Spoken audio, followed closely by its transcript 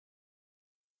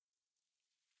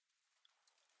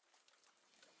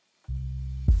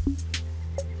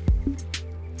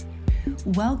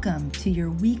Welcome to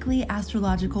your weekly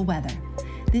astrological weather.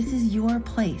 This is your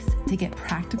place to get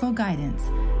practical guidance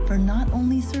for not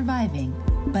only surviving,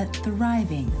 but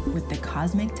thriving with the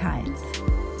cosmic tides.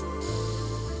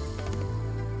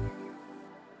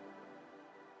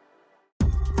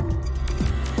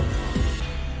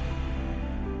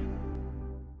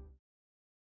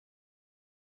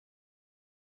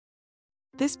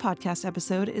 This podcast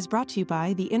episode is brought to you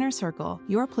by The Inner Circle,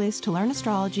 your place to learn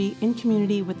astrology in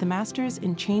community with the masters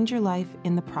and change your life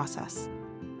in the process.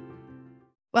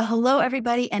 Well, hello,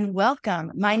 everybody, and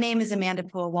welcome. My name is Amanda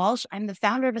Poole-Walsh. I'm the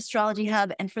founder of Astrology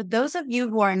Hub. And for those of you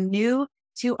who are new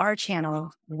to our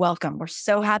channel, welcome. We're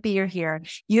so happy you're here.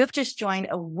 You have just joined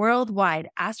a worldwide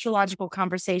astrological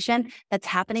conversation that's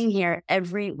happening here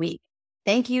every week.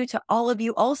 Thank you to all of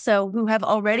you also who have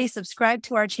already subscribed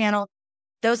to our channel.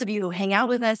 Those of you who hang out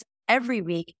with us every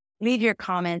week, leave your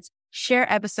comments, share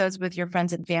episodes with your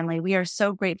friends and family. We are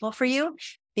so grateful for you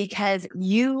because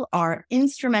you are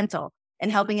instrumental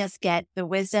in helping us get the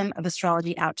wisdom of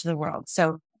astrology out to the world.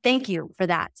 So thank you for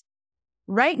that.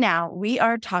 Right now, we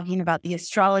are talking about the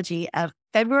astrology of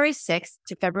February 6th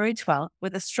to February 12th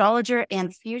with astrologer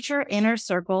and future Inner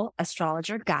Circle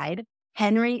astrologer guide,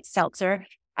 Henry Seltzer.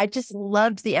 I just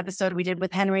loved the episode we did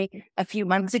with Henry a few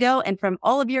months ago. And from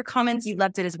all of your comments, you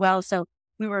loved it as well. So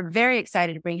we were very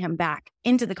excited to bring him back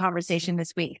into the conversation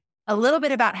this week. A little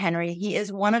bit about Henry. He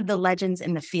is one of the legends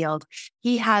in the field.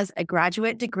 He has a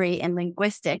graduate degree in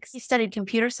linguistics. He studied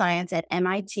computer science at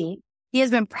MIT. He has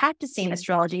been practicing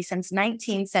astrology since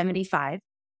 1975.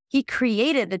 He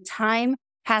created the Time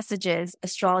Passages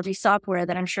astrology software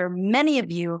that I'm sure many of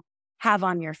you have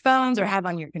on your phones or have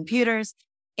on your computers.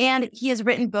 And he has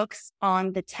written books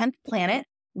on the 10th planet,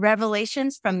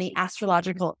 Revelations from the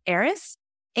Astrological Eris,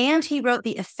 and he wrote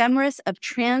the Ephemeris of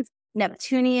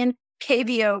Trans-Neptunian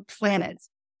KVO planets.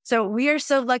 So we are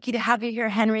so lucky to have you here,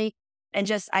 Henry. And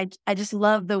I just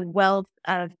love the wealth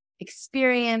of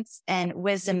experience and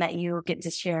wisdom that you get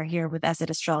to share here with us at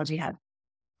Astrology Hub.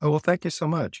 Oh, well, thank you so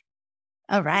much.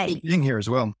 All right. Being here as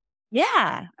well.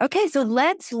 Yeah. Okay. So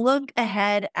let's look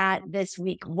ahead at this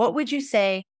week. What would you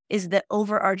say is the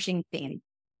overarching theme?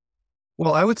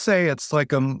 Well, I would say it's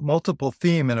like a multiple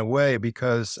theme in a way,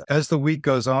 because as the week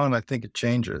goes on, I think it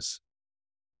changes.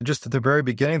 Just at the very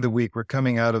beginning of the week, we're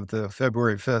coming out of the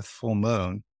February 5th full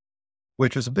moon,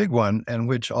 which was a big one and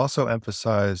which also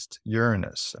emphasized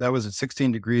Uranus. That was at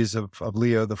 16 degrees of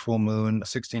Leo, the full moon,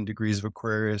 16 degrees of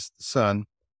Aquarius, the sun.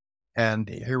 And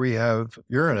here we have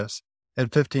Uranus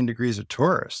at 15 degrees of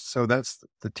Taurus. So that's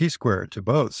the T-square to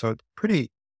both. So it's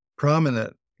pretty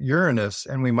prominent Uranus,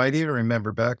 and we might even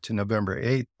remember back to November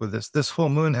 8th with this full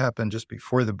moon happened just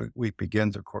before the week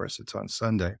begins, of course. It's on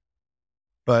Sunday.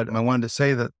 But I wanted to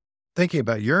say that thinking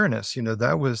about Uranus,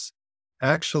 that was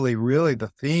actually really the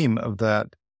theme of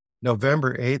that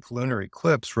November 8th lunar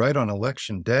eclipse right on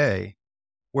election day,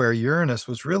 where Uranus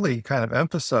was really kind of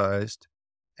emphasized.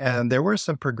 And there were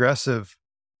some progressive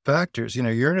factors.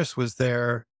 Uranus was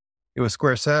there. It was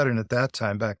square Saturn at that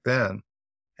time back then.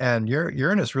 And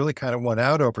Uranus really kind of won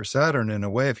out over Saturn in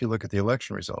a way if you look at the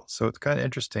election results. So it's kind of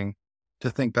interesting to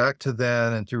think back to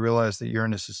then and to realize that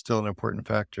Uranus is still an important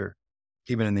factor,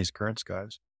 even in these current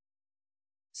skies.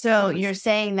 So you're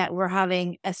saying that we're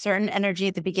having a certain energy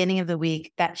at the beginning of the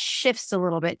week that shifts a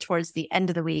little bit towards the end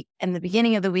of the week. And the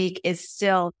beginning of the week is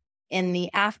still in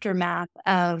the aftermath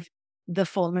of the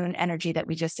full moon energy that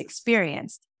we just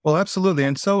experienced. Well, absolutely.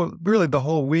 And so really the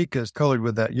whole week is colored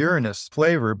with that Uranus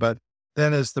flavor, but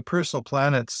then as the personal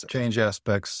planets change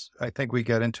aspects, I think we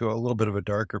get into a little bit of a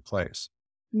darker place.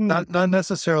 Not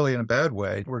necessarily in a bad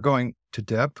way. We're going to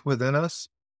depth within us.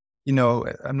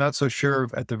 I'm not so sure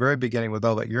at the very beginning with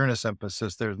all that Uranus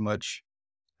emphasis, there's much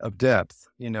of depth,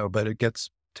 but it gets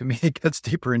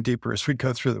deeper and deeper as we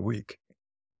go through the week.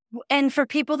 And for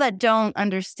people that don't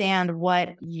understand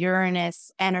what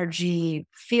Uranus energy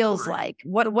feels like,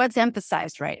 what's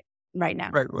emphasized right now?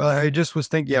 Right. Well, I just was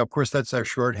thinking, of course, that's our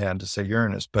shorthand to say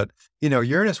Uranus. But,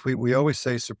 Uranus, we always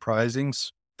say surprising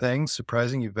things,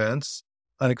 surprising events,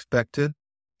 unexpected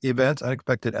events,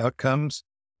 unexpected outcomes,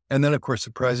 and then, of course,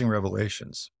 surprising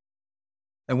revelations.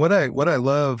 And what I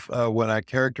love when I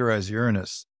characterize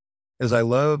Uranus is I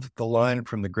love the line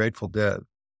from the Grateful Dead.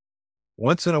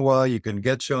 Once in a while, you can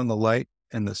get shown the light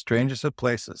in the strangest of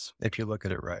places if you look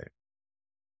at it right.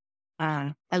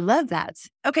 I love that.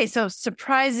 Okay, so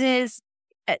surprises,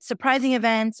 surprising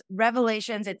events,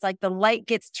 revelations. It's like the light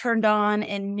gets turned on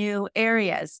in new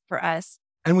areas for us.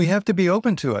 And we have to be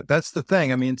open to it. That's the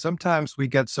thing. I mean, sometimes we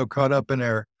get so caught up in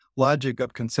our logic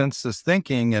of consensus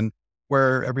thinking and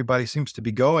where everybody seems to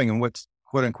be going and what's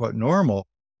quote unquote normal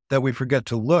that we forget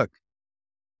to look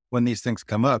when these things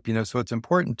come up, so it's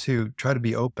important to try to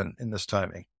be open in this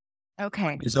timing,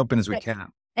 Okay. as open as we can.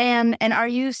 And are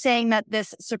you saying that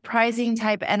this surprising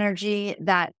type energy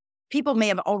that people may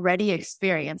have already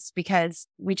experienced because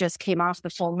we just came off the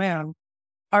full moon,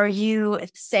 are you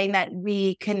saying that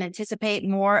we can anticipate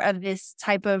more of this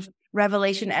type of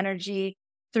revelation energy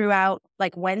throughout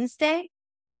like Wednesday?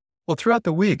 Well, throughout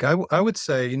the week, I would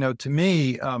say, to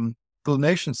me, the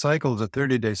lunation cycle is a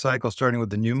 30-day cycle starting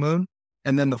with the new moon.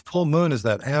 And then the full moon is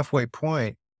that halfway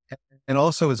point, and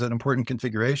also is an important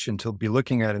configuration to be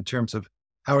looking at in terms of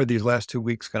how are these last 2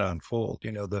 weeks going to unfold?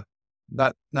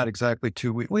 Not exactly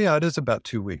 2 weeks. Well, yeah, it is about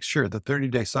 2 weeks. Sure. The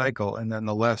 30-day cycle. And then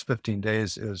the last 15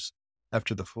 days is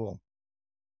after the full.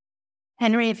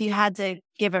 Henry, if you had to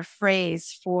give a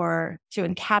phrase to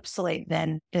encapsulate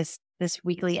then this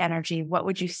weekly energy, what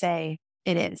would you say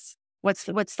it is? What's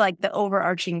like the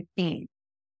overarching theme?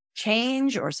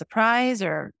 Change or surprise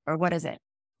or what is it?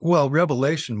 Well,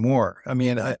 revelation more. I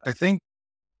mean, I think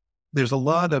there's a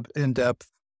lot of in-depth,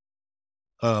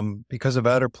 because of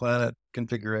outer planet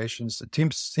configurations. It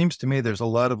seems to me there's a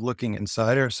lot of looking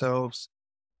inside ourselves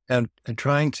and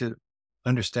trying to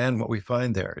understand what we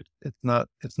find there. It's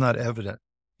not evident.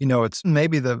 It's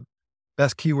maybe the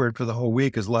best keyword for the whole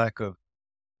week is lack of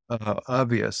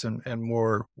obvious and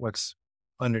more what's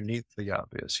underneath the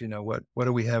obvious. What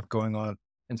do we have going on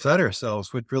inside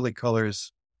ourselves, which really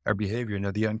colors our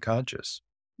behavior, the unconscious.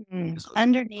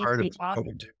 Underneath Part the of what we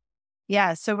obvious. do.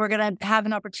 Yeah. So we're going to have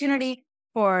an opportunity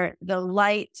for the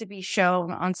light to be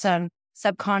shown on some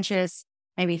subconscious,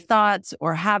 maybe thoughts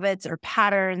or habits or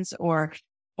patterns or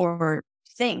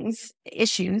things,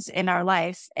 issues in our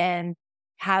lives, and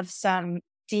have some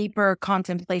deeper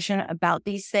contemplation about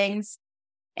these things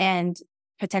and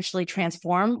potentially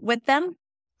transform with them.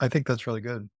 I think that's really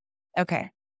good. Okay.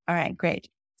 All right, great.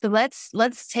 So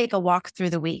let's take a walk through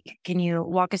the week. Can you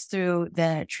walk us through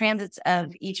the transits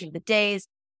of each of the days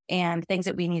and things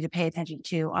that we need to pay attention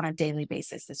to on a daily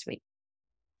basis this week?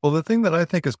 Well, the thing that I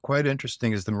think is quite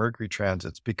interesting is the Mercury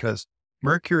transits, because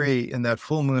Mercury in that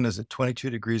full moon is at 22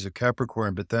 degrees of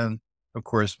Capricorn, but then, of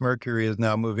course, Mercury is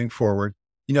now moving forward.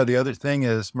 The other thing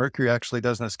is Mercury actually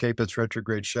doesn't escape its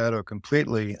retrograde shadow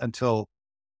completely until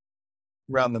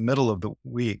around the middle of the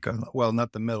week. Well,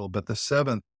 not the middle, but the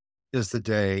 7th is the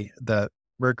day that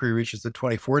Mercury reaches the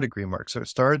 24-degree mark. So it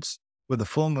starts with the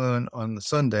full moon on the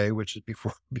Sunday, which is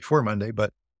before Monday,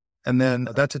 and then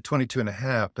that's at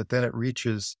 22.5, but then it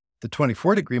reaches the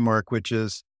 24-degree mark, which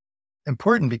is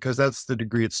important because that's the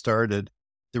degree it started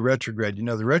the retrograde.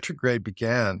 The retrograde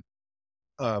began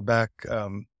back,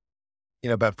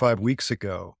 about 5 weeks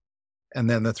ago. And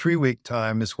then the 3-week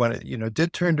time is when it,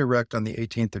 did turn direct on the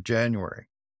 18th of January.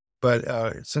 But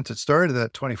since it started at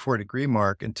that 24-degree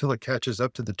mark, until it catches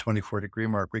up to the 24-degree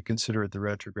mark, we consider it the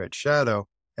retrograde shadow.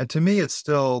 And to me, it's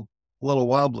still a little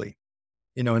wobbly,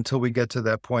 until we get to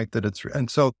that point that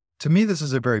and so to me, this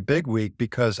is a very big week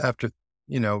because after,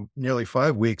 nearly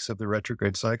 5 weeks of the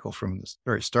retrograde cycle from the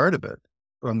very start of it,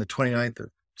 on the 29th of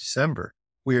December,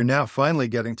 we are now finally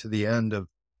getting to the end of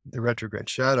the retrograde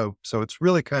shadow. So it's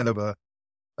really kind of a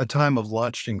time of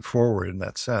launching forward in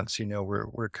that sense. We've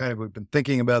been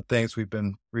thinking about things, we've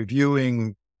been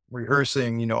reviewing,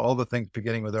 rehearsing, all the things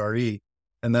beginning with RE,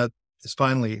 and that is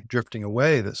finally drifting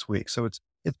away this week. So it's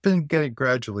been getting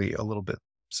gradually a little bit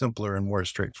simpler and more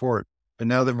straightforward. But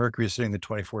now that Mercury is hitting the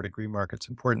 24-degree mark, it's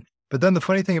important. But then the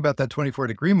funny thing about that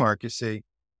 24-degree mark, you see,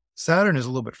 Saturn is a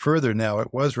little bit further now. It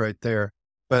was right there,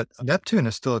 but Neptune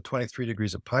is still at 23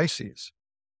 degrees of Pisces.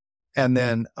 And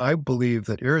then I believe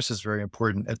that Eris is very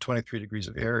important at 23 degrees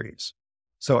of Aries.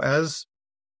 So as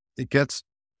it gets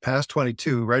past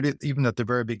 22, right, even at the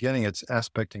very beginning, it's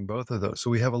aspecting both of those. So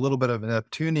we have a little bit of a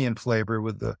Neptunian flavor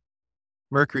with the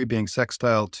Mercury being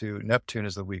sextile to Neptune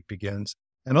as the week begins.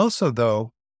 And also,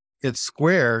 though, it's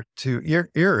square to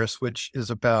Eris, which is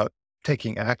about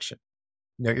taking action.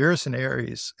 Eris in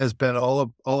Aries has been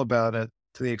all about it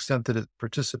to the extent that it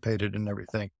participated in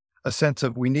everything. A sense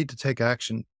of we need to take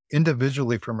action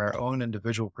individually from our own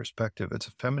individual perspective. It's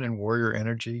a feminine warrior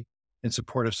energy in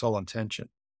support of soul intention.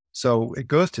 So it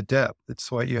goes to depth.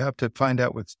 It's why you have to find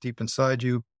out what's deep inside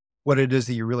you, what it is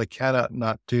that you really cannot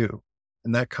not do.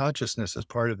 And that consciousness is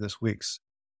part of this week's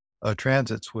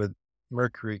transits, with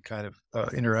Mercury kind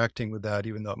of interacting with that,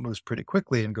 even though it moves pretty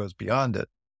quickly and goes beyond it.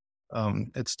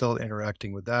 It's still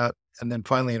interacting with that, and then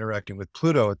finally interacting with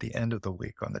Pluto at the end of the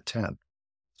week on the 10th.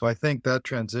 So I think that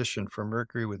transition from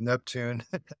Mercury with Neptune,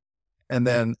 and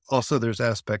then also there's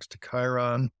aspects to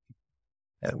Chiron,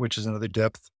 which is another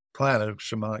depth planet, a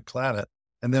shamanic planet.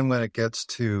 And then when it gets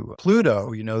to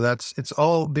Pluto,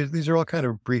 these are all kind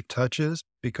of brief touches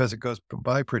because it goes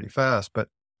by pretty fast. But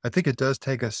I think it does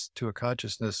take us to a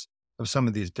consciousness of some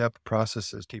of these depth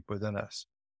processes deep within us.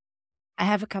 I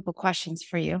have a couple questions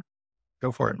for you.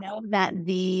 Go for I it. know that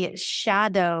the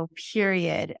shadow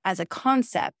period as a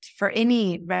concept for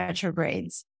any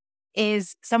retrogrades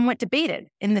is somewhat debated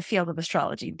in the field of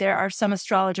astrology. There are some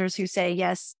astrologers who say,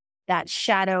 yes, that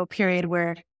shadow period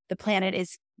where the planet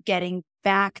is getting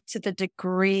back to the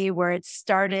degree where it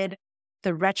started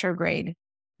the retrograde,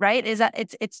 right? Is that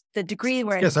it's the degree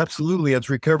where Yes, absolutely. It's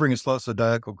recovering its lost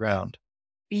zodiacal ground.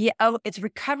 it's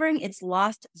recovering its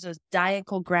lost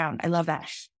zodiacal ground. I love that.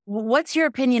 What's your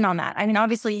opinion on that? I mean,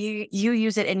 obviously you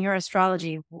use it in your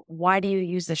astrology. Why do you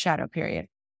use the shadow period?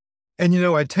 And,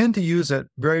 I tend to use it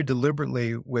very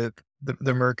deliberately with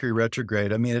the Mercury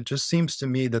retrograde. I mean, it just seems to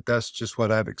me that that's just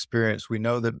what I've experienced. We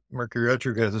know that Mercury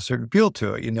retrograde has a certain feel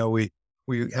to it.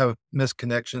 We have missed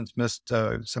connections,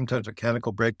 sometimes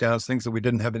mechanical breakdowns, things that we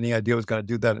didn't have any idea was going to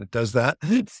do that. And it does that.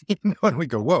 And we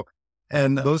go, whoa.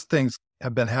 And those things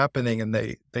have been happening, and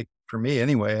they, for me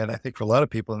anyway, and I think for a lot of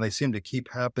people, and they seem to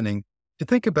keep happening. To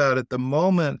think about it, the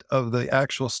moment of the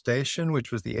actual station,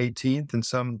 which was the 18th, and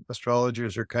some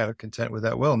astrologers are kind of content with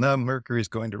that. Well, now Mercury is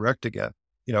going direct again.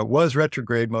 It was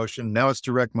retrograde motion. Now it's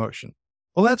direct motion.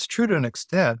 Well, that's true to an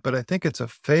extent, but I think it's a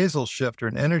phasal shift or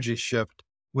an energy shift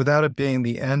without it being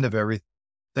the end of everything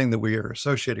that we are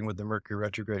associating with the Mercury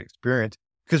retrograde experience.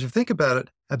 Because if you think about it,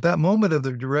 at that moment of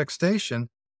the direct station,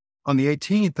 on the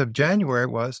 18th of January,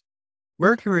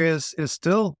 Mercury is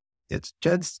still, it's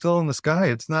dead still in the sky.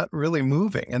 It's not really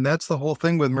moving. And that's the whole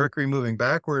thing with Mercury moving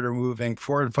backward or moving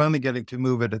forward, finally getting to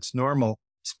move at its normal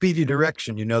speedy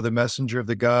direction. The messenger of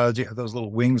the gods, you have those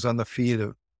little wings on the feet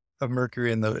of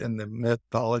Mercury in the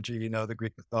mythology, the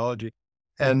Greek mythology.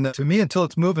 And to me, until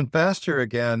it's moving faster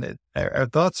again, our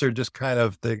thoughts are just kind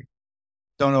of, they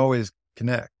don't always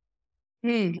connect.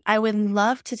 I would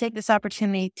love to take this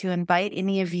opportunity to invite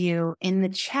any of you in the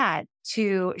chat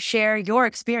to share your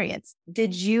experience.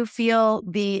 Did you feel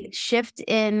the shift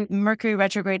in Mercury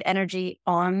retrograde energy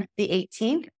on the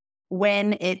 18th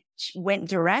when it went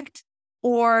direct?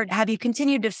 Or have you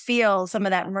continued to feel some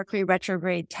of that Mercury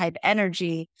retrograde type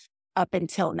energy up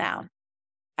until now?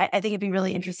 I think it'd be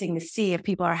really interesting to see if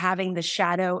people are having the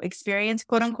shadow experience,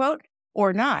 quote unquote,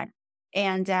 or not.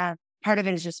 And part of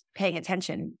it is just paying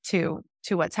attention to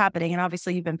what's happening. And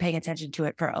obviously you've been paying attention to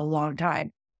it for a long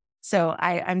time. So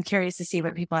I'm curious to see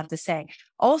what people have to say.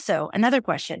 Also, another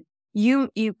question. You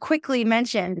quickly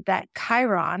mentioned that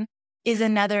Chiron is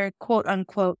another quote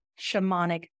unquote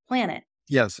shamanic planet.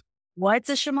 Yes. What's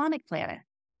a shamanic planet?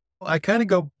 I kind of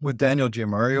go with Daniel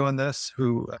Giamario on this,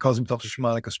 who calls himself a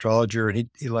shamanic astrologer, and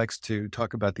he likes to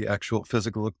talk about the actual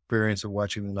physical experience of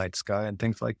watching the night sky and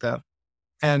things like that.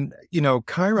 And,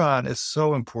 Chiron is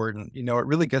so important. It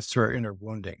really gets to our inner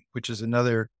wounding, which is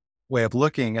another way of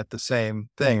looking at the same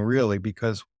thing, really,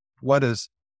 because what is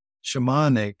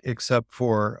shamanic except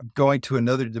for going to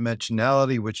another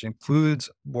dimensionality, which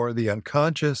includes more of the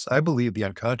unconscious? I believe the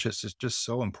unconscious is just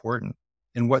so important.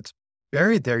 And what's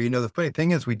buried there, the funny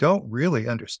thing is we don't really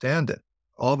understand it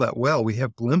all that well. We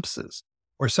have glimpses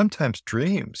or sometimes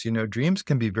dreams. Dreams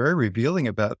can be very revealing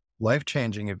about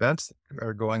life-changing events that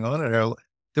are going on in our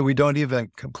that we don't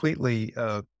even completely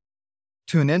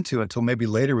tune into until maybe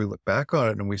later we look back on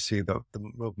it and we see the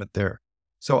movement there.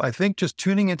 So I think just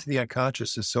tuning into the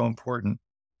unconscious is so important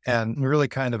and really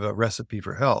kind of a recipe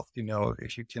for health.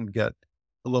 If you can get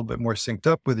a little bit more synced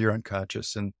up with your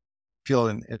unconscious and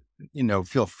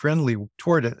feel friendly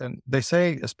toward it. And they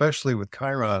say, especially with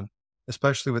Chiron,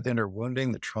 especially with inner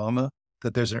wounding, the trauma,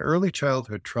 that there's an early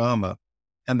childhood trauma.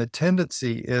 And the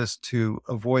tendency is to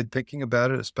avoid thinking about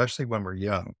it, especially when we're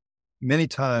young. Many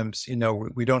times,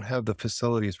 we don't have the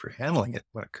facilities for handling it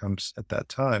when it comes at that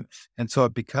time. And so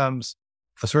it becomes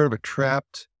a sort of a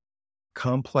trapped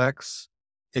complex.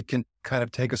 It can kind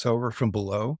of take us over from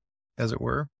below, as it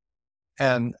were.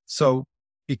 And so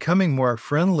becoming more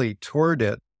friendly toward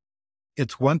it,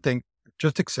 it's one thing,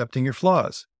 just accepting your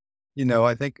flaws.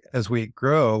 I think as we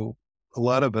grow, a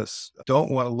lot of us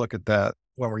don't want to look at that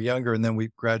when we're younger, and then we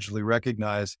gradually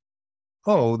recognize,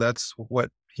 oh, that's what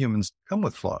humans come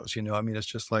with flaws. It's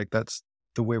just like, that's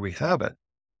the way we have it.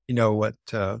 What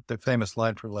the famous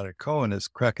line from Leonard Cohen is,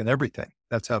 cracking everything.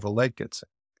 That's how the light gets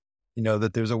in.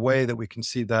 That there's a way that we can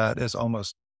see that as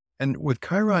almost, and with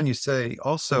Chiron, you say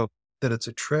also that it's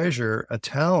a treasure, a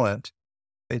talent.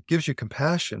 It gives you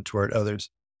compassion toward others.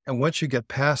 And once you get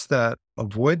past that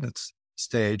avoidance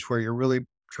stage where you're really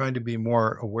trying to be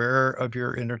more aware of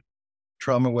your inner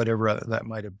trauma, whatever that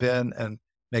might have been, and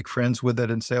make friends with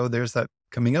it and say, oh, there's that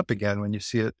coming up again. When you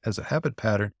see it as a habit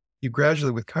pattern, you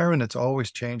gradually, with Chiron, it's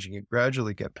always changing. You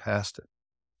gradually get past it.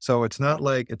 So it's not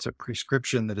like it's a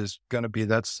prescription that is going to be,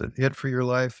 that's it for your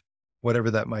life,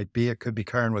 whatever that might be. It could be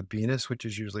Chiron with Venus, which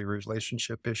is usually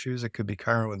relationship issues. It could be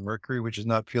Chiron with Mercury, which is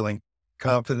not feeling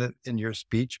confident in your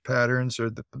speech patterns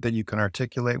or that you can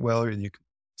articulate well, or you can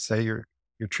say your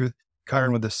truth.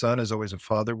 Chiron with the sun is always a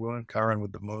father wound. Chiron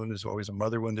with the moon is always a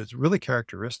mother wound. It's really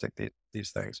characteristic, these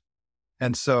things.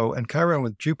 And Chiron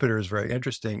with Jupiter is very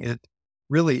interesting. It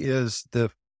really is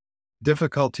the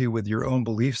difficulty with your own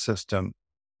belief system,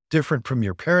 different from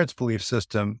your parents' belief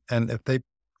system. And if they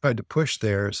tried to push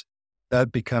theirs,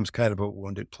 that becomes kind of a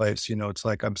wounded place. It's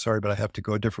like, I'm sorry, but I have to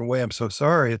go a different way. I'm so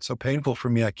sorry. It's so painful for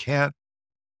me. I can't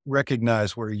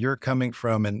recognize where you're coming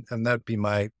from. And that'd be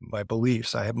my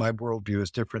beliefs. My worldview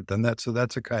is different than that. So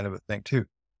that's a kind of a thing too.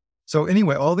 So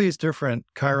anyway, all these different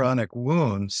chironic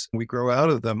wounds, we grow out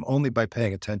of them only by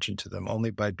paying attention to them,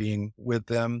 only by being with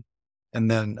them,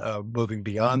 and then moving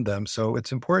beyond them. So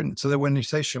it's important so that when you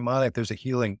say shamanic, there's a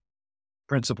healing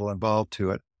principle involved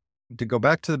to it. To go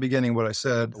back to the beginning, what I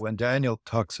said, when Daniel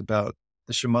talks about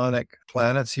the shamanic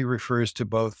planets, he refers to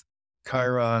both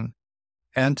Chiron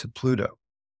and to Pluto,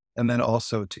 and then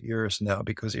also to Eris now,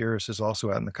 because Eris is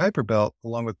also out in the Kuiper Belt,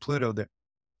 along with Pluto.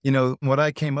 What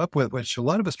I came up with, which a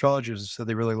lot of astrologers said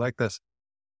they really like this,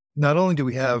 not only do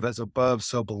we have as above,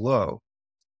 so below,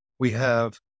 we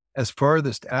have as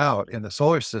farthest out in the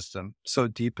solar system, so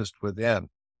deepest within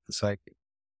the psyche.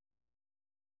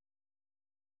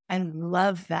 I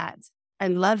love that. I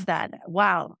love that.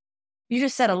 Wow. You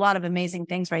just said a lot of amazing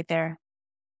things right there.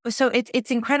 So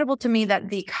it's incredible to me that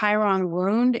the Chiron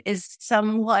wound is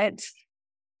somewhat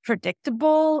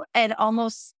predictable and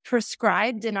almost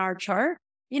prescribed in our chart.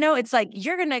 It's like,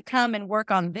 you're going to come and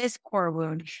work on this core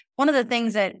wound. One of the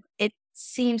things that it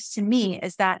seems to me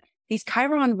is that these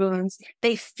Chiron wounds,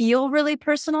 they feel really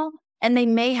personal and they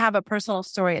may have a personal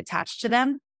story attached to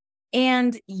them.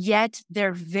 And yet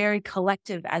they're very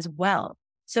collective as well.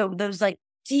 So those like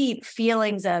deep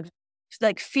feelings of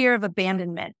like fear of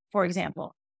abandonment, for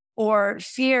example, or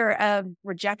fear of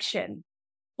rejection,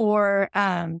 or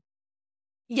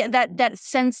that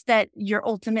sense that you're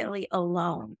ultimately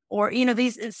alone, or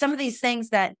some of these things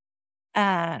that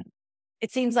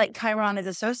it seems like Chiron is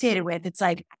associated with. It's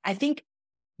like, I think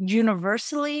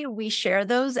universally we share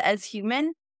those as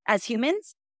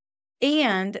humans.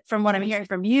 And from what I'm hearing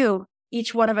from you,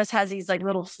 each one of us has these like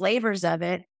little flavors of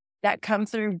it that come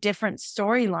through different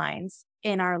storylines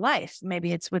in our life.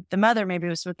 Maybe it's with the mother, maybe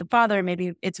it's with the father,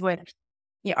 maybe it's with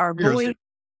our boy,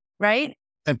 right?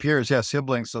 And peers,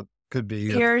 siblings. So could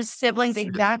be peers, siblings,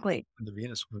 exactly. The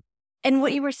Venus would. And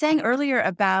what you were saying earlier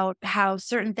about how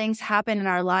certain things happen in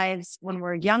our lives when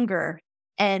we're younger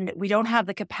and we don't have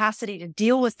the capacity to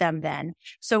deal with them then.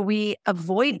 So we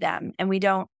avoid them and we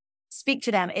don't speak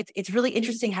to them. It's really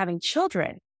interesting having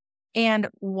children and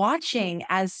watching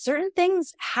as certain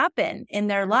things happen in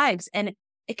their lives. And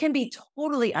it can be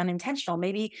totally unintentional.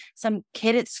 Maybe some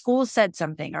kid at school said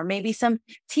something, or maybe some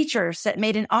teacher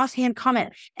made an offhand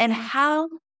comment, and how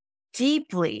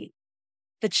deeply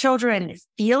the children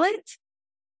feel it.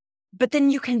 But then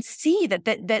you can see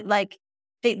that like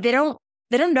they don't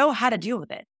know how to deal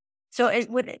with it. So it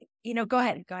would, go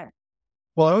ahead.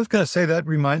 Well, I was going to say that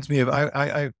reminds me of,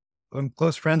 I'm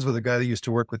close friends with a guy that used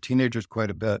to work with teenagers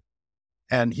quite a bit.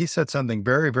 And he said something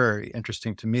very, very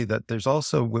interesting to me, that there's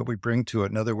also what we bring to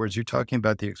it. In other words, you're talking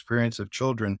about the experience of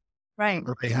children. Right.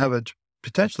 Or they have a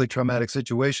potentially traumatic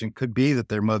situation. Could be that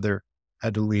their mother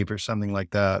had to leave or something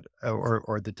like that,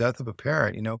 or the death of a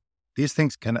parent. These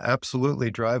things can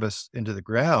absolutely drive us into the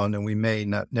ground, and we may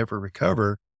never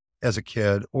recover as a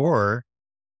kid, or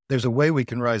there's a way we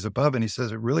can rise above. And he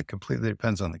says it really completely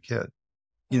depends on the kid.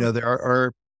 There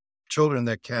are children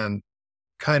that can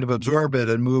kind of absorb it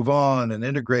and move on and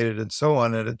integrate it and so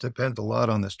on. And it depends a lot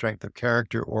on the strength of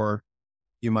character, or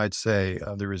you might say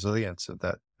the resilience of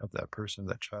that person,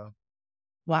 that child.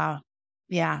 Wow.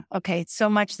 Yeah. Okay. So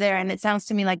much there. And it sounds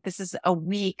to me like this is a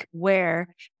week where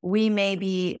we may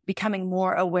be becoming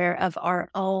more aware of our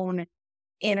own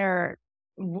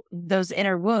those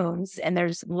inner wounds, and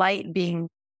there's light being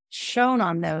shown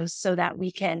on those so that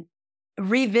we can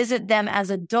revisit them as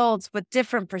adults with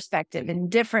different perspective and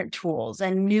different tools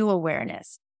and new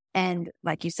awareness. And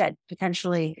like you said,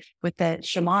 potentially with the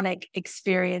shamanic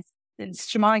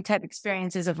type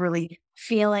experiences of really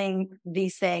feeling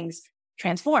these things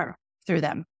transform through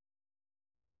them.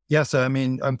 Yes. I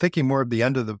mean, I'm thinking more of the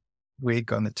end of the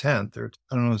week on the 10th, or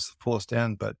I don't know if it's the fullest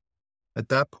end, but at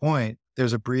that point,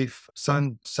 there's a brief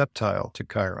sun septile to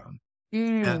Chiron.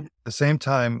 And at the same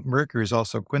time, Mercury is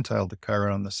also quintile to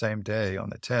Chiron on the same day, on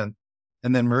the 10th.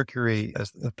 And then Mercury,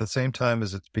 at the same time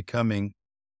as it's becoming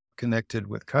connected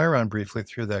with Chiron briefly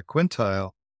through that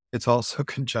quintile, it's also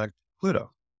conjunct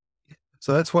Pluto.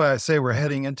 So that's why I say we're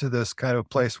heading into this kind of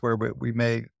place where we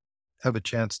may have a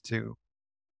chance to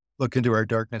look into our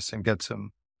darkness and get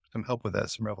some help with that,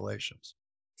 some revelations.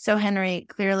 So Henry,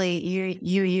 clearly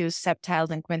you use septiles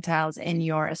and quintiles in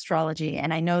your astrology.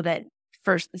 And I know that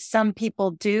first some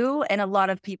people do and a lot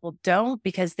of people don't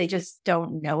because they just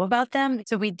don't know about them.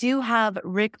 So we do have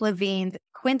Rick Levine's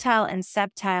quintile and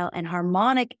septile and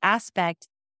harmonic aspect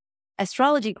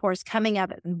astrology course coming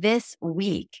up this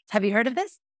week. Have you heard of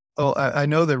this? Oh, I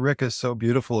know that Rick is so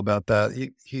beautiful about that.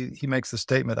 He makes the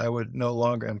statement, I would no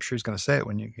longer, I'm sure he's going to say it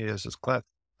when he has his class.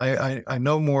 I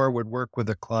no more would work with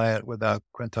a client without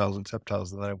quintiles and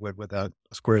septiles than I would without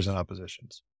squares and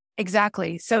oppositions.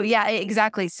 Exactly. So yeah,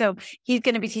 exactly. So he's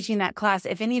going to be teaching that class.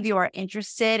 If any of you are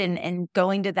interested in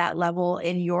going to that level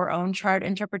in your own chart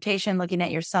interpretation, looking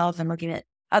at yourself and looking at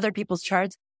other people's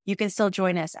charts, you can still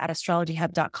join us at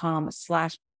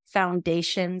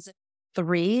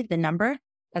astrologyhub.com/foundations3, the number.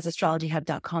 That's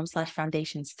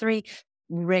astrologyhub.com/foundations3.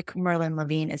 Rick Merlin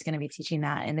Levine is going to be teaching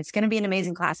that. And it's going to be an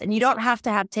amazing class. And you don't have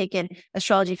to have taken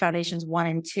Astrology Foundations 1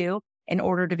 and 2 in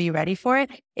order to be ready for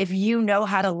it. If you know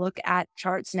how to look at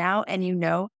charts now and you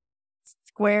know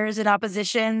squares and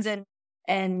oppositions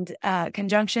and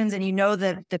conjunctions, and you know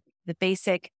the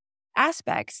basic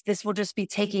aspects, this will just be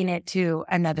taking it to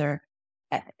another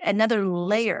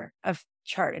layer of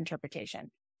chart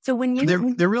interpretation. So when you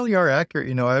they really are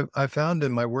accurate. I found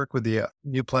in my work with the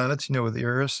new planets, with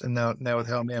Uranus and now with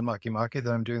Helmi and Makemake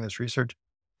that I'm doing this research,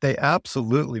 they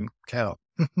absolutely count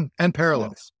and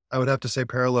parallels. I would have to say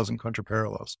parallels and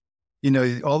contraparallels.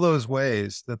 All those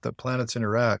ways that the planets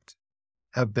interact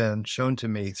have been shown to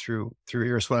me through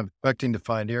Uranus. When I'm expecting to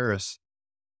find Uranus,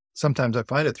 sometimes I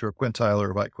find it through a quintile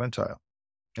or a biquintile,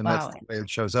 and that's the way it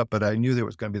shows up. But I knew there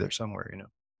was going to be there somewhere.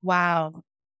 Wow.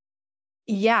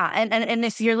 Yeah. And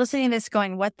if you're listening to this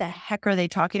going, what the heck are they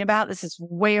talking about? This is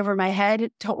way over my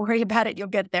head. Don't worry about it. You'll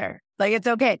get there. Like, it's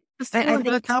okay. It's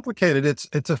not complicated.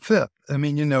 It's a fifth. I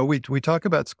mean, we talk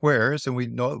about squares and we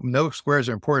know squares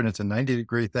are important. It's a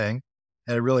 90-degree thing.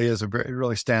 And it really is it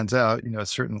really stands out, a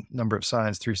certain number of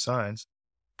signs, 3 signs.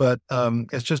 But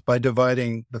it's just by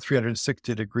dividing the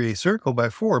 360-degree circle by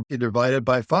 4, you divide it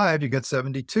by 5, you get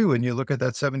 72. And you look at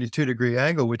that 72-degree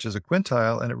angle, which is a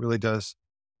quintile, and it really does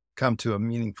come to a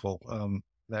meaningful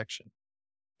connection.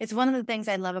 It's one of the things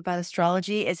I love about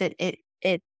astrology is it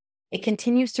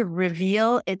continues to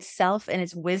reveal itself and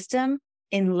its wisdom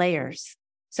in layers.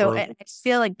 So I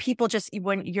feel like people just,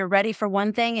 when you're ready for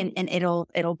one thing and it'll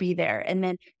be there. And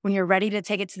then when you're ready to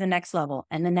take it to the next level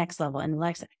and the next level and the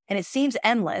next, and it seems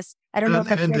endless. I don't know if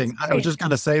that's ending. I was just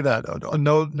going to say that.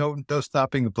 No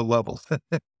stopping at the levels.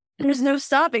 There's no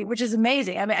stopping, which is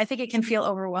amazing. I mean, I think it can feel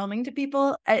overwhelming to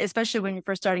people, especially when you're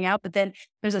first starting out, but then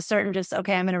there's a certain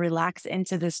okay, I'm going to relax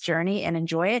into this journey and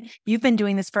enjoy it. You've been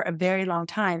doing this for a very long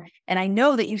time. And I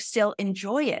know that you still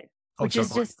enjoy it, which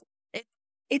is just,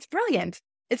 it's brilliant.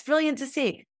 It's brilliant to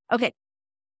see. Okay.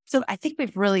 So I think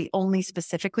we've really only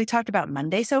specifically talked about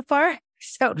Monday so far.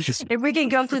 So if we can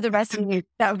go through the rest of the week,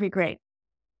 that would be great.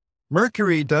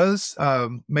 Mercury does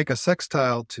make a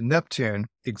sextile to Neptune,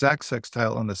 exact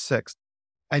sextile on the 6th.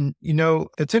 And,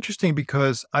 it's interesting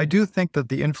because I do think that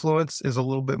the influence is a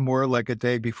little bit more like a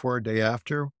day before, a day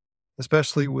after,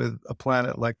 especially with a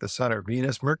planet like the Sun or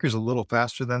Venus. Mercury's a little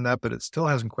faster than that, but it still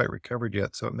hasn't quite recovered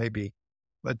yet. So it may be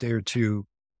a day or two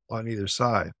on either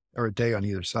side, or a day on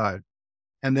either side.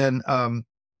 And then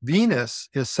Venus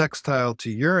is sextile to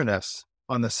Uranus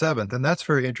on the 7th. And that's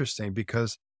very interesting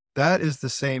because that is the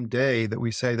same day that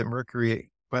we say that Mercury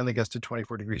finally gets to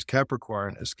 24 degrees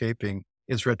Capricorn, escaping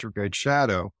its retrograde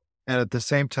shadow. And at the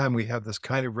same time, we have this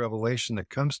kind of revelation that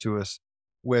comes to us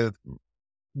with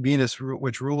Venus,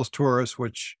 which rules Taurus,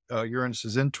 which Uranus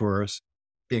is in Taurus,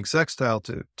 being sextile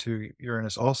to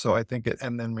Uranus also, I think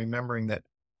and then remembering that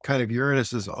kind of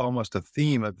Uranus is almost a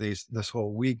theme of this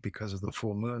whole week because of the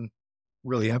full moon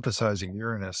really emphasizing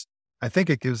Uranus. I think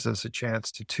it gives us a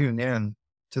chance to tune in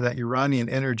to that Uranian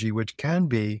energy, which can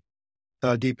be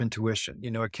deep intuition.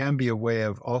 It can be a way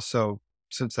of also,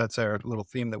 since that's our little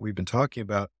theme that we've been talking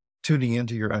about, tuning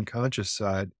into your unconscious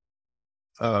side.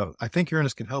 I think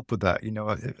Uranus can help with that,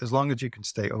 as long as you can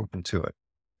stay open to it.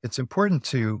 It's important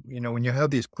to, when you have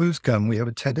these clues come, we have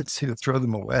a tendency to throw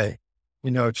them away.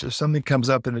 If something comes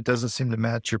up and it doesn't seem to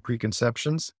match your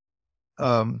preconceptions,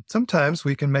 sometimes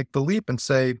we can make the leap and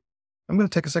say, I'm going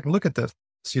to take a second look at this.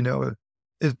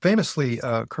 Famously,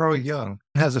 Carl Jung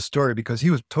has a story because he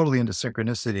was totally into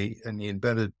synchronicity and he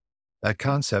invented that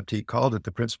concept. He called it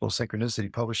the principle of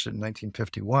synchronicity, published it in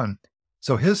 1951.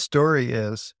 So his story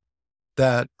is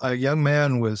that a young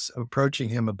man was approaching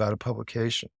him about a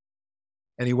publication.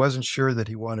 and he wasn't sure that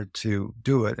he wanted to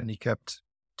do it. And he kept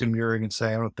demurring and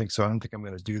saying, I don't think so. I don't think I'm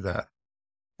going to do that.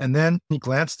 And then he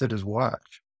glanced at his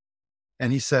watch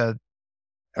and he said,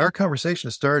 our conversation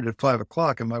started at 5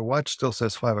 o'clock and my watch still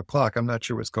says 5 o'clock. I'm not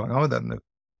sure what's going on with that. And the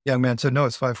young man said, no,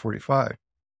 it's 5:45.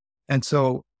 And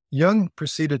so Jung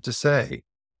proceeded to say,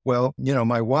 well,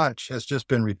 my watch has just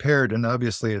been repaired and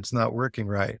obviously it's not working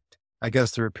right. I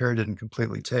guess the repair didn't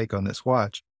completely take on this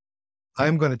watch.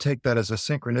 I'm going to take that as a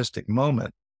synchronistic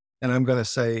moment. And I'm going to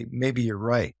say, maybe you're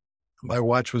right. My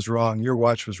watch was wrong. Your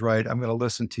watch was right. I'm going to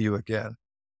listen to you again.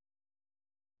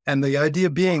 And the idea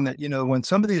being that, when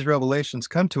some of these revelations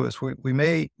come to us, we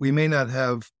may not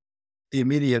have the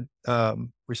immediate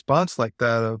response like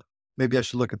that of, maybe I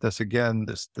should look at this again,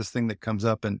 this thing that comes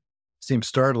up and seems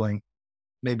startling.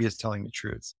 Maybe it's telling the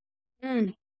truth.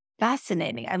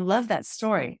 Fascinating. I love that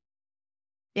story.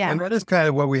 Yeah. And that is kind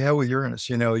of what we have with Uranus.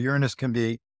 Uranus can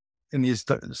be in these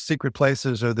secret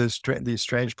places or these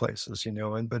strange places,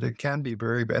 but it can be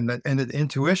very, and the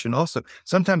intuition also.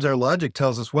 Sometimes our logic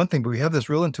tells us one thing, but we have this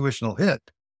real intuitional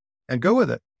hit and go with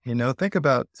it. Think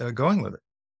about going with it.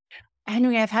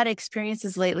 Henry, I've had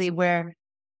experiences lately where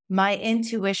my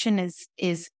intuition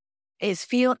is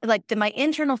feel like my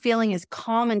internal feeling is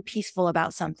calm and peaceful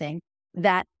about something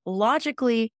that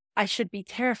logically I should be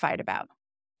terrified about.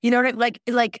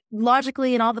 Like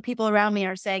logically, and all the people around me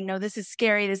are saying, no, this is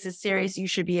scary. This is serious. You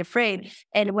should be afraid.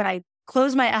 And when I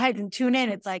close my eyes and tune in,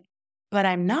 it's like, but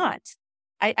I'm not.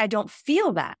 I don't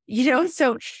feel that,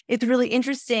 So it's really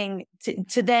interesting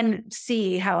to then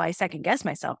see how I second guess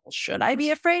myself. Should I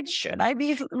be afraid? Should I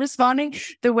be responding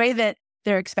the way that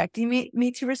they're expecting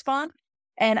me to respond?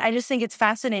 And I just think it's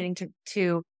fascinating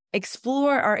to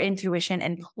explore our intuition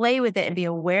and play with it and be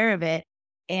aware of it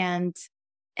and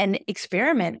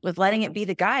experiment with letting it be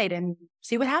the guide and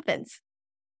see what happens.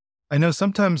 I know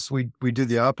sometimes we do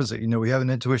the opposite. We have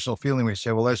an intuitional feeling. We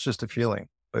say, well, that's just a feeling,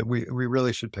 but we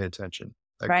really should pay attention.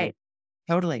 Right.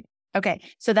 Totally. Okay.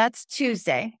 So that's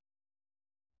Tuesday.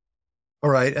 All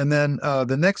right. And then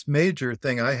the next major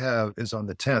thing I have is on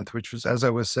the 10th, which was, as I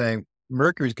was saying,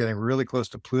 Mercury's getting really close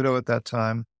to Pluto at that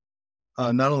time.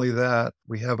 Not only that,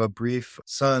 we have a brief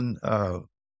sun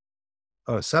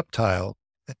septile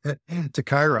to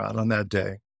Chiron on that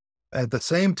day. At the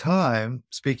same time,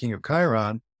 speaking of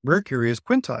Chiron, Mercury is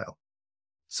quintile.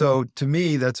 So to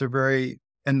me, that's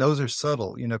and those are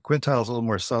subtle. Quintile is a little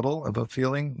more subtle of a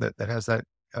feeling that has that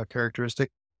characteristic.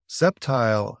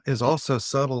 Septile is also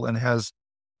subtle and has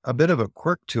a bit of a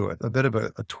quirk to it, a bit of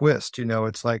a twist.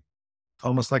 It's like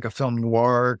almost like a film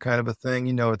noir kind of a thing.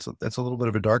 It's a little bit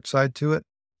of a dark side to it.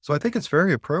 So I think it's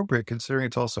very appropriate considering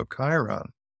it's also Chiron.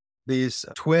 These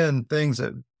twin things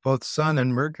that both Sun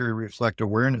and Mercury reflect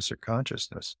awareness or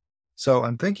consciousness. So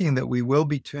I'm thinking that we will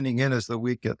be tuning in as the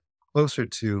week gets closer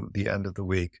to the end of the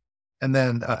week. And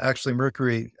then actually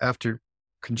Mercury, after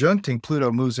conjuncting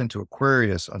Pluto, moves into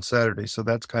Aquarius on Saturday. So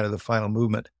that's kind of the final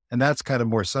movement. And that's kind of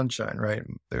more sunshine, right?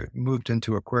 They're moved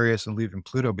into Aquarius and leaving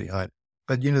Pluto behind.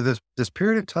 But, this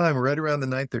period of time right around the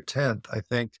 9th or 10th, I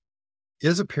think,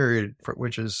 is a period,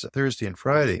 which is Thursday and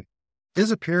Friday,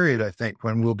 is a period, I think,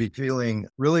 when we'll be feeling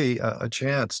really a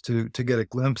chance to get a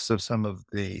glimpse of some of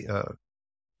the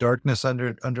darkness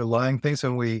underlying things.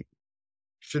 And we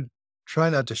should try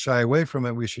not to shy away from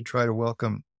it. We should try to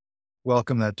welcome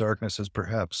that darkness as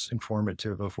perhaps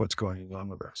informative of what's going on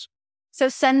with us. So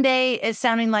Sunday is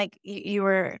sounding like you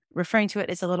were referring to it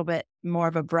as a little bit more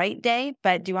of a bright day,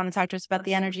 but do you want to talk to us about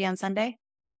the energy on Sunday?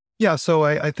 Yeah, so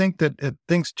I think that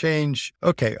things change.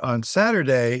 Okay, on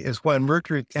Saturday is when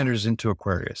Mercury enters into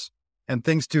Aquarius, and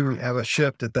things do have a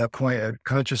shift at that point.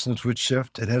 Consciousness would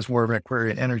shift. It has more of an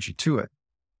Aquarian energy to it.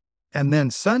 And then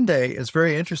Sunday is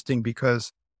very interesting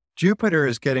because Jupiter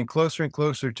is getting closer and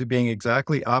closer to being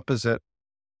exactly opposite.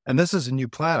 And this is a new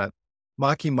planet,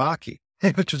 Maki,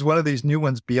 which is one of these new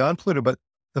ones beyond Pluto. But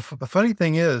the funny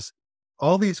thing is,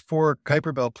 all these 4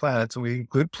 Kuiper Belt planets, and we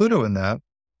include Pluto in that,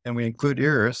 and we include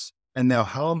Eris, and now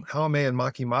Haumea and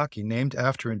Maki, named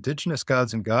after indigenous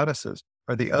gods and goddesses,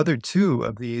 are the other 2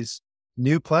 of these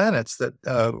new planets that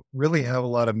really have a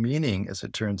lot of meaning, as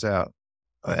it turns out,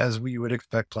 as we would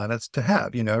expect planets to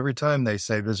have. Every time they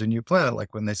say there's a new planet,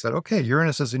 like when they said, okay,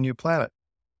 Uranus is a new planet.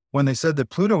 When they said that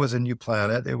Pluto was a new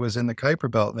planet, it was in the Kuiper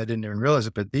Belt, and they didn't even realize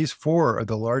it. But these 4 are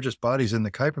the largest bodies in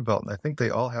the Kuiper Belt, and I think they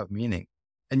all have meaning.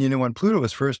 And when Pluto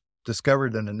was first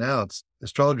discovered and announced,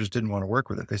 astrologers didn't want to work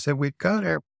with it. They said, we've got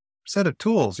our set of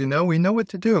tools, we know what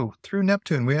to do through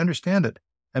Neptune. We understand it.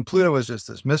 And Pluto was just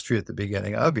this mystery at the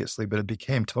beginning, obviously, but it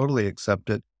became totally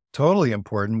accepted, totally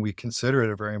important. We consider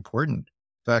it a very important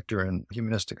factor in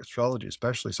humanistic astrology,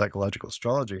 especially psychological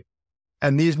astrology.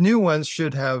 And these new ones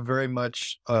should have very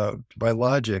much, by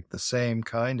logic, the same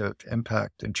kind of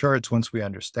impact in charts once we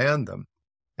understand them.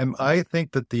 And I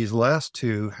think that these last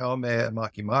two, Haumea and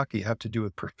Makemake, have to do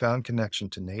with profound connection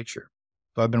to nature.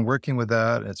 So I've been working with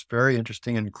that, and it's very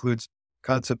interesting. It includes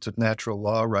concepts of natural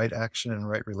law, right action and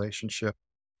right relationship,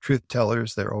 truth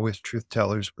tellers. They're always truth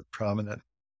tellers with prominent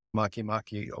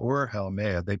Makemake or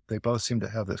Haumea. They both seem to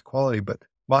have this quality, but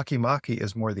Makemake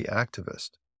is more the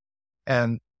activist.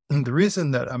 And the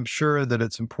reason that I'm sure that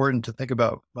it's important to think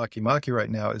about Makemake right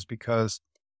now is because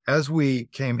as we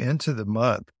came into the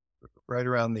month, right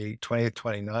around the 20th,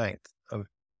 29th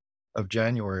of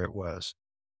January it was,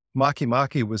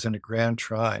 Makemake was in a grand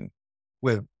trine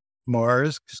with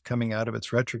Mars just coming out of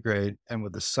its retrograde and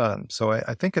with the sun. So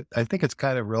I think it's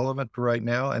kind of relevant for right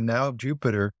now. And now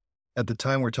Jupiter, at the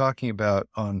time we're talking about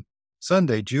on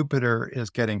Sunday, Jupiter is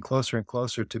getting closer and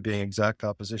closer to being exact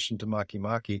opposition to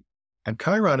Makemake. And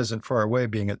Chiron isn't far away,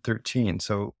 being at 13.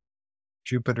 So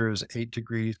Jupiter is 8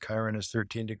 degrees, Chiron is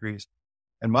 13 degrees,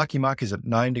 and Makemake is at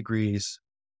 9 degrees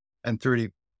and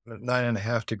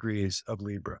 9.5 degrees of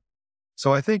Libra.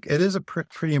 So I think it is a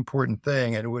pretty important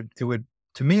thing. And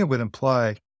to me, it would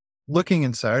imply looking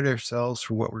inside ourselves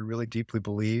for what we really deeply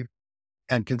believe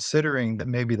and considering that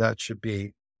maybe that should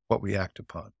be what we act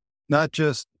upon. Not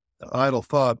just idle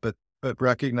thought, but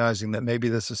recognizing that maybe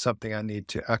this is something I need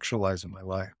to actualize in my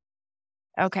life.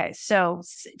 Okay. So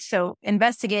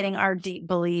investigating our deep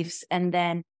beliefs and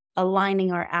then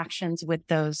aligning our actions with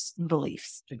those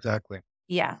beliefs. Exactly.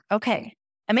 Yeah. Okay.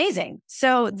 Amazing.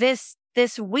 So this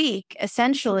week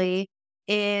essentially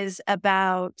is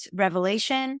about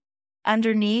revelation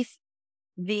underneath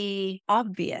the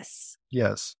obvious.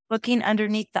 Yes. Looking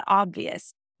underneath the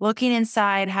obvious, looking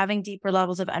inside, having deeper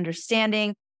levels of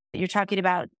understanding. You're talking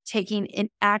about taking in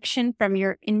action from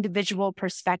your individual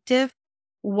perspective.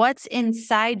 What's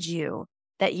inside you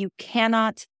that you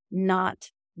cannot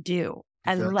not do?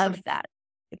 Exactly. I love that.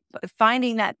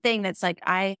 Finding that thing that's like,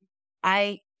 I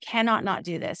cannot not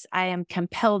do this. I am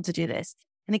compelled to do this.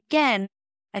 And again,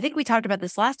 I think we talked about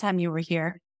this last time you were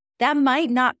here. That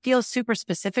might not feel super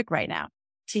specific right now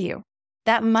to you.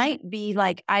 That might be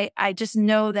like, I just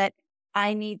know that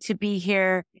I need to be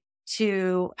here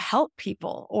to help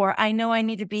people, or I know I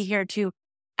need to be here to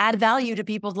add value to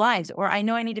people's lives, or I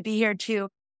know I need to be here to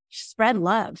spread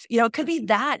love. It could be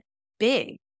that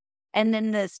big. And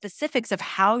then the specifics of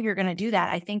how you're going to do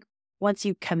that, I think once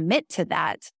you commit to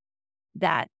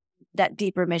that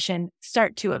deeper mission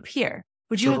start to appear.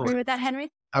 Would you agree with that, Henry?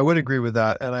 I would agree with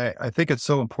that. And I think it's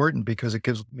so important because it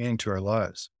gives meaning to our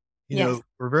lives.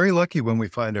 We're very lucky when we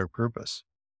find our purpose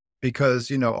because,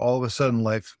 all of a sudden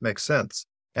life makes sense.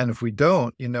 And if we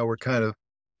don't, we're kind of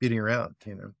beating around,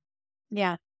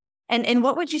 Yeah. And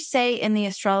what would you say in the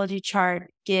astrology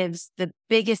chart gives the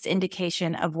biggest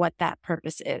indication of what that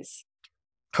purpose is?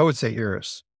 I would say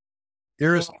Eris.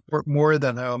 Eris more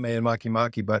than Haumea and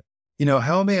Makemake. But,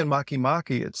 Haumea and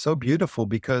Makemake, it's so beautiful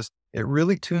because it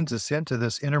really tunes us into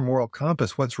this inner moral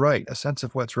compass, what's right, a sense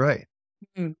of what's right.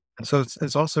 Mm-hmm. And so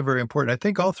it's also very important. I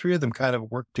think all three of them kind of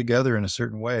work together in a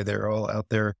certain way. They're all out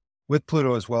there with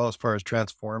Pluto as well, as far as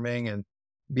transforming and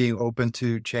being open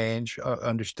to change,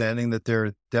 understanding that there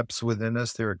are depths within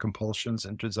us, there are compulsions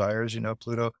and desires,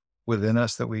 Pluto within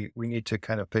us that we need to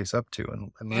kind of face up to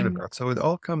and learn about. So it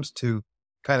all comes to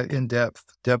kind of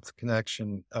depth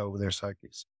connection with their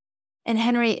psyches. And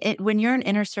Henry, when you're an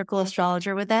inner circle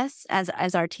astrologer with us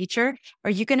as our teacher,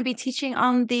 are you going to be teaching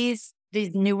on these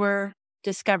newer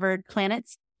discovered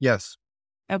planets? Yes.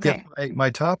 Okay. Yeah, my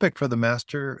topic for the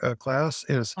master class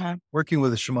is working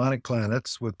with the shamanic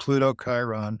planets with Pluto,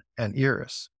 Chiron, and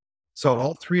Eris. So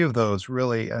all three of those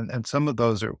really, and some of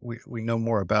those we know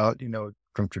more about,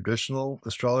 from traditional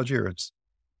astrology, or it's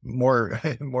more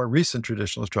recent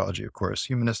traditional astrology, of course,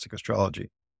 humanistic astrology.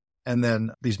 And then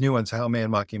these new ones, Haumea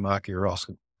and Makemake, are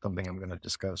also something I'm going to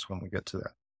discuss when we get to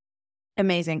that.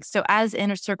 Amazing. So as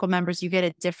Inner Circle members, you get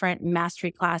a different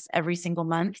mastery class every single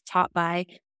month taught by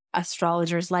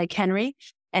astrologers like Henry,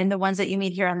 and the ones that you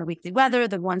meet here on the weekly weather,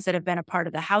 the ones that have been a part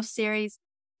of the house series,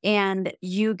 and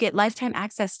you get lifetime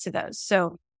access to those.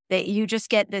 So that you just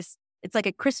get this, it's like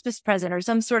a Christmas present or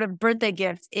some sort of birthday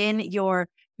gift in your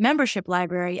membership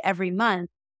library every month.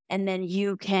 And then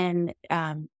you can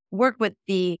work with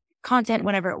the content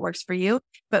whenever it works for you,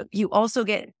 but you also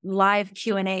get live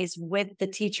Q&As with the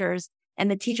teachers, and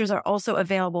the teachers are also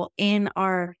available in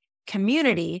our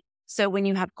community. So when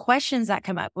you have questions that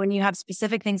come up, when you have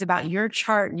specific things about your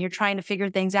chart and you're trying to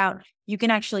figure things out, you can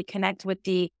actually connect with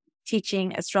the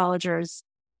teaching astrologers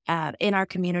in our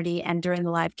community and during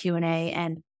the live Q&A.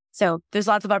 And So there's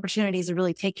lots of opportunities to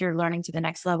really take your learning to the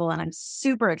next level. And I'm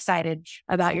super excited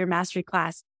about your mastery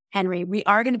class, Henry. We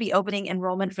are going to be opening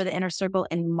enrollment for the Inner Circle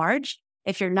in March.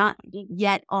 If you're not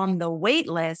yet on the wait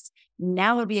list,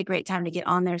 now would be a great time to get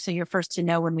on there so you're first to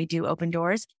know when we do open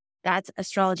doors. That's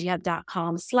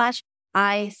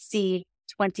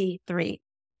astrologyhub.com/IC23.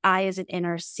 I as in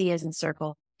inner, C as in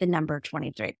circle, the number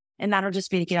 23. And that'll just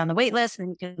be to get on the wait list and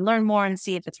you can learn more and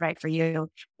see if it's right for you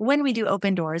when we do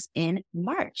open doors in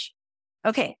March.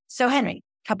 Okay. So Henry,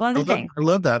 a couple other things. I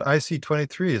love that.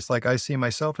 IC23 is like I see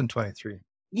myself in 23.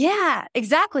 Yeah,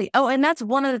 exactly. Oh, and that's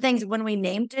one of the things when we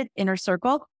named it Inner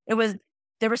Circle,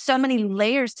 there were so many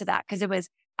layers to that because it was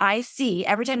I see.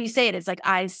 Every time you say it, it's like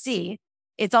I see.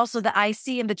 It's also the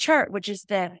IC of the chart, which is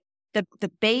the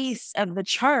base of the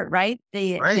chart, right?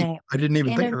 I didn't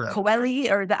even think of that.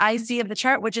 Coeli, or the IC of the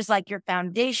chart, which is like your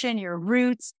foundation, your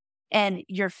roots, and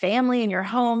your family and your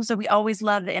home. So we always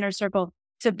love the Inner Circle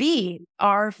to be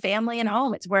our family and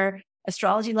home. It's where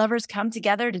astrology lovers come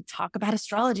together to talk about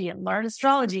astrology and learn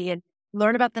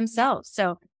about themselves.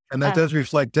 And that does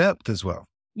reflect depth as well.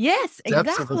 Yes, Depth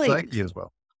exactly. of the psyche as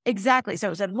well. Exactly.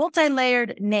 So it's a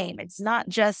multi-layered name. It's not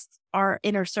just our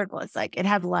inner circle. It's like it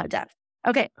has a lot of depth.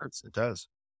 Okay. It does.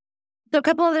 So a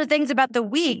couple other things about the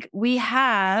week. We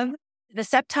have the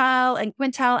septile and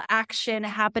quintile action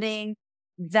happening.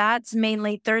 That's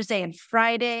mainly Thursday and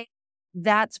Friday.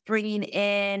 That's bringing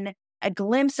in a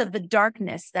glimpse of the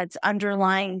darkness that's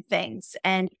underlying things.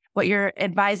 And what you're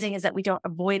advising is that we don't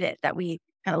avoid it, that we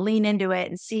kind of lean into it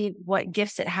and see what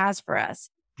gifts it has for us.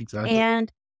 Exactly.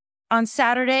 And on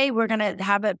Saturday, we're going to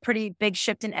have a pretty big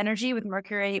shift in energy with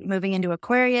Mercury moving into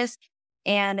Aquarius.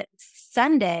 And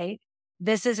Sunday,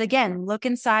 this is, again, look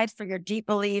inside for your deep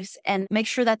beliefs and make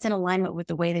sure that's in alignment with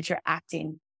the way that you're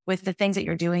acting, with the things that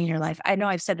you're doing in your life. I know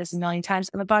I've said this a million times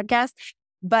on the podcast,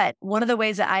 but one of the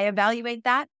ways that I evaluate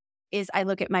that is I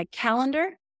look at my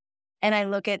calendar and I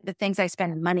look at the things I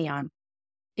spend money on.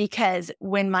 Because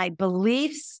when my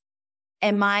beliefs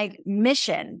and my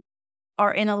mission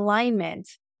are in alignment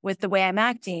with the way I'm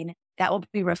acting, that will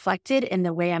be reflected in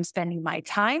the way I'm spending my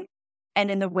time and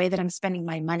in the way that I'm spending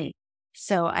my money.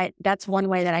 So that's one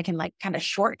way that I can kind of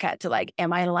shortcut to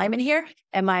am I in alignment here?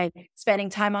 Am I spending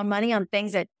time on money on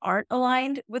things that aren't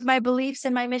aligned with my beliefs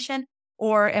and my mission?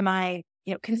 Or am I,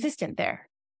 consistent there?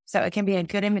 So it can be a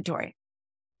good inventory.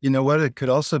 You know what? It could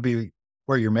also be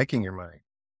where you're making your money.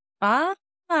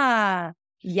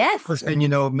 Yes.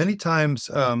 And, many times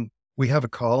we have a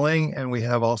calling and we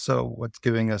have also what's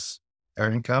giving us our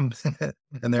income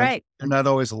and they're not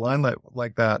always aligned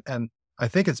like that. And I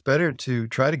think it's better to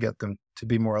try to get them to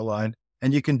be more aligned.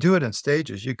 And you can do it in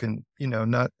stages. You can,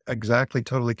 not exactly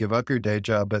totally give up your day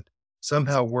job, but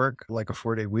somehow work like a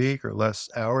 4-day week or less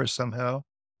hours somehow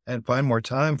and find more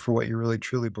time for what you really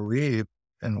truly believe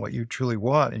and what you truly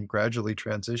want and gradually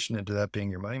transition into that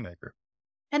being your moneymaker.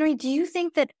 Henry, do you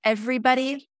think that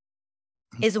everybody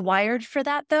is wired for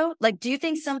that though? Do you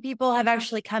think some people have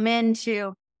actually come in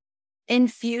to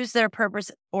infuse their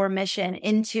purpose or mission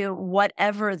into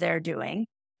whatever they're doing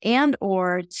and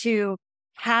or to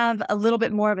have a little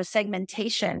bit more of a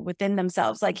segmentation within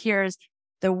themselves? Here's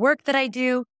the work that I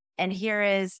do and here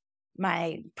is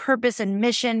my purpose and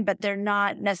mission, but they're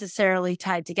not necessarily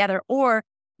tied together. Or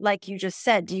like you just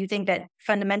said, do you think that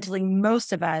fundamentally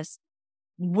most of us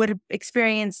would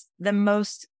experience the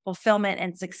most fulfillment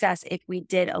and success if we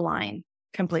did align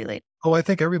completely? Oh, I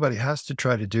think everybody has to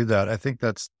try to do that. I think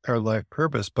that's our life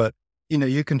purpose. But,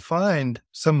 you can find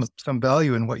some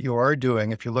value in what you are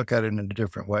doing if you look at it in a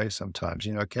different way sometimes.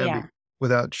 It can be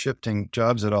without shifting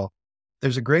jobs at all.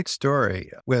 There's a great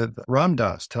story with Ram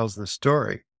Dass tells the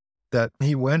story that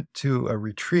he went to a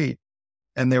retreat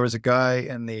and there was a guy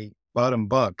in the bottom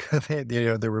bunk.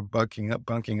 They were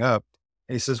bunking up.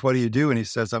 And he says, "What do you do?" And he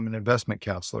says, "I'm an investment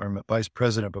counselor. I'm a vice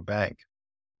president of a bank."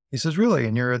 He says, "Really?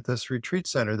 And you're at this retreat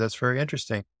center? That's very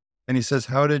interesting." And he says,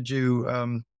 how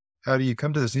do you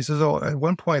come to this? And he says, "Oh, at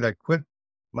one point I quit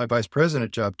my vice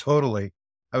president job totally.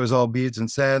 I was all beads and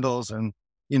sandals and,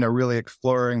 really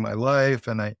exploring my life.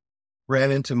 And I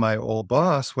ran into my old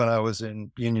boss when I was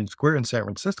in Union Square in San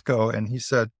Francisco. And he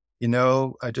said,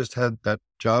 I just had that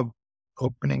job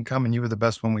opening come and you were the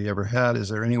best one we ever had. Is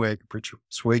there any way I could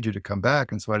persuade you to come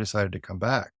back?" And so I decided to come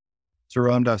back. So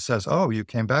Ram Dass says, "Oh, you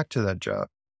came back to that job?"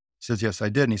 He says, "Yes, I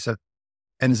did." And he said,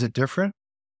 "And is it different?"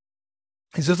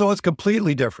 He says, "Oh, it's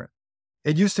completely different.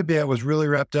 It used to be I was really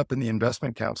wrapped up in the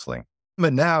investment counseling,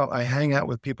 but now I hang out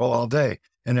with people all day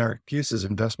and our excuse is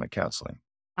investment counseling."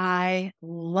 I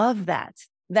love that.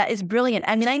 That is brilliant.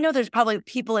 I mean, I know there's probably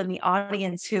people in the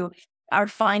audience who are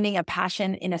finding a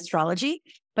passion in astrology,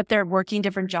 but they're working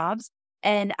different jobs.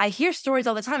 And I hear stories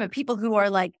all the time of people who are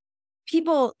like,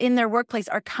 people in their workplace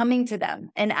are coming to them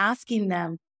and asking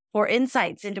them for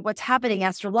insights into what's happening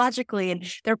astrologically. And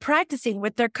they're practicing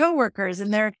with their coworkers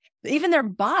and even their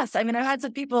boss. I mean, I've had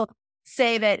some people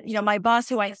say that, my boss,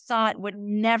 who I thought would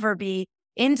never be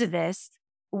into this,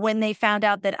 when they found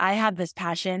out that I have this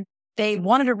passion, they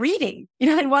wanted a reading,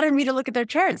 and wanted me to look at their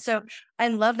charts. So I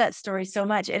love that story so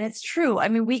much. And it's true. I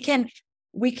mean, we can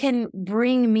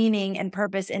bring meaning and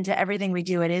purpose into everything we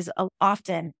do. It is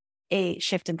often a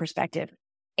shift in perspective.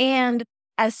 And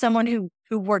as someone who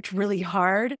worked really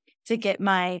hard to get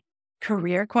my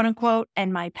career, quote unquote,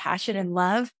 and my passion and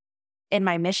love and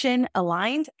my mission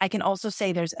aligned, I can also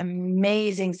say there's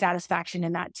amazing satisfaction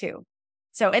in that too.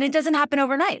 So, and it doesn't happen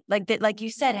overnight. Like you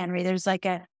said, Henry, there's like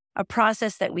a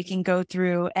process that we can go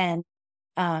through, and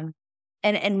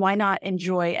why not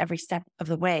enjoy every step of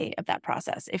the way of that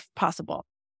process if possible,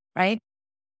 right?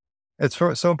 It's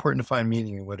so important to find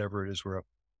meaning in whatever it is we're up.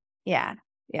 Yeah.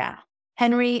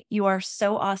 Henry, you are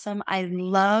so awesome. I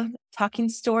love talking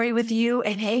story with you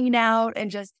and hanging out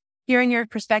and just hearing your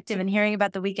perspective and hearing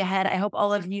about the week ahead. I hope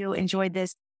all of you enjoyed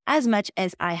this as much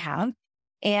as I have.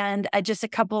 And just a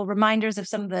couple reminders of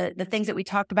some of the things that we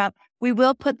talked about. We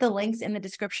will put the links in the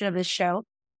description of this show.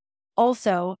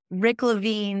 Also, Rick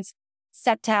Levine's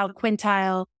septile,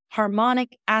 quintile,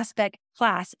 harmonic aspect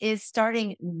class is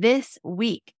starting this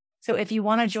week. So if you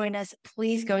want to join us,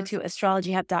 please go to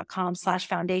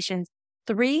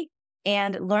astrologyhub.com/foundations3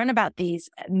 and learn about these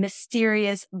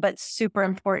mysterious but super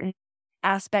important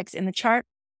aspects in the chart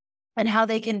and how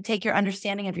they can take your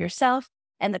understanding of yourself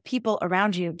and the people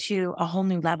around you to a whole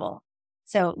new level.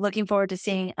 So looking forward to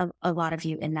seeing a lot of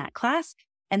you in that class.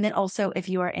 And then also, if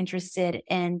you are interested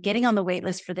in getting on the wait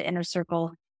list for the Inner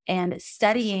Circle and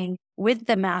studying with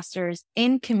the masters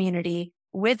in community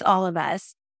with all of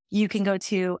us, you can go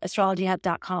to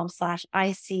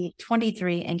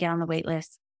astrologyhub.com/IC23 and get on the wait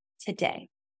list today.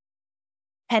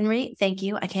 Henry, thank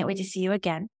you. I can't wait to see you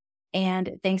again.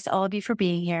 And thanks to all of you for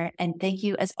being here. And thank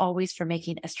you, as always, for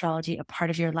making astrology a part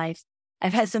of your life.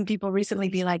 I've had some people recently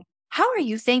be like, how are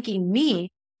you thanking me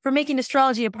for making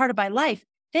astrology a part of my life?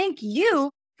 Thank you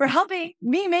for helping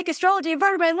me make astrology a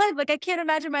part of my life. Like, I can't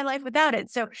imagine my life without it.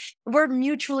 So we're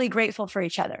mutually grateful for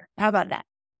each other. How about that?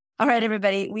 All right,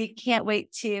 everybody. We can't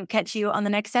wait to catch you on the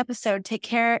next episode. Take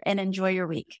care and enjoy your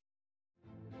week.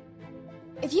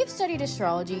 If you've studied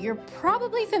astrology, you're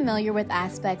probably familiar with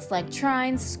aspects like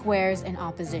trines, squares, and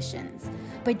oppositions.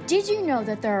 But did you know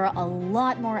that there are a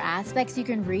lot more aspects you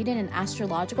can read in an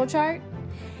astrological chart?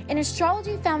 In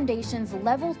Astrology Foundations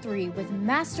Level 3 with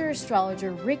Master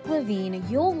Astrologer Rick Levine,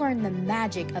 you'll learn the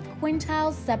magic of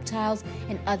quintiles, septiles,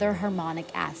 and other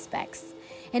harmonic aspects.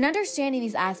 And understanding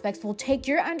these aspects will take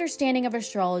your understanding of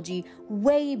astrology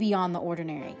way beyond the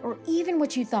ordinary, or even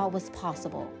what you thought was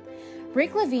possible.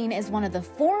 Rick Levine is one of the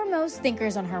foremost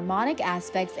thinkers on harmonic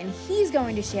aspects, and he's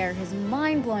going to share his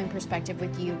mind-blowing perspective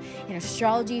with you in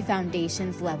Astrology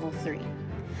Foundations Level 3.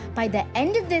 By the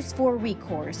end of this 4-week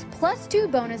course, plus 2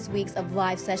 bonus weeks of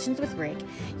live sessions with Rick,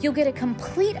 you'll get a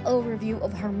complete overview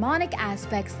of harmonic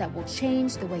aspects that will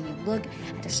change the way you look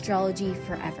at astrology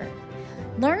forever.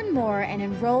 Learn more and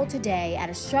enroll today at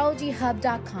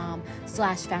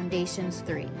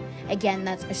astrologyhub.com/foundations3. Again,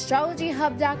 that's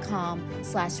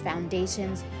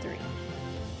astrologyhub.com/foundations3.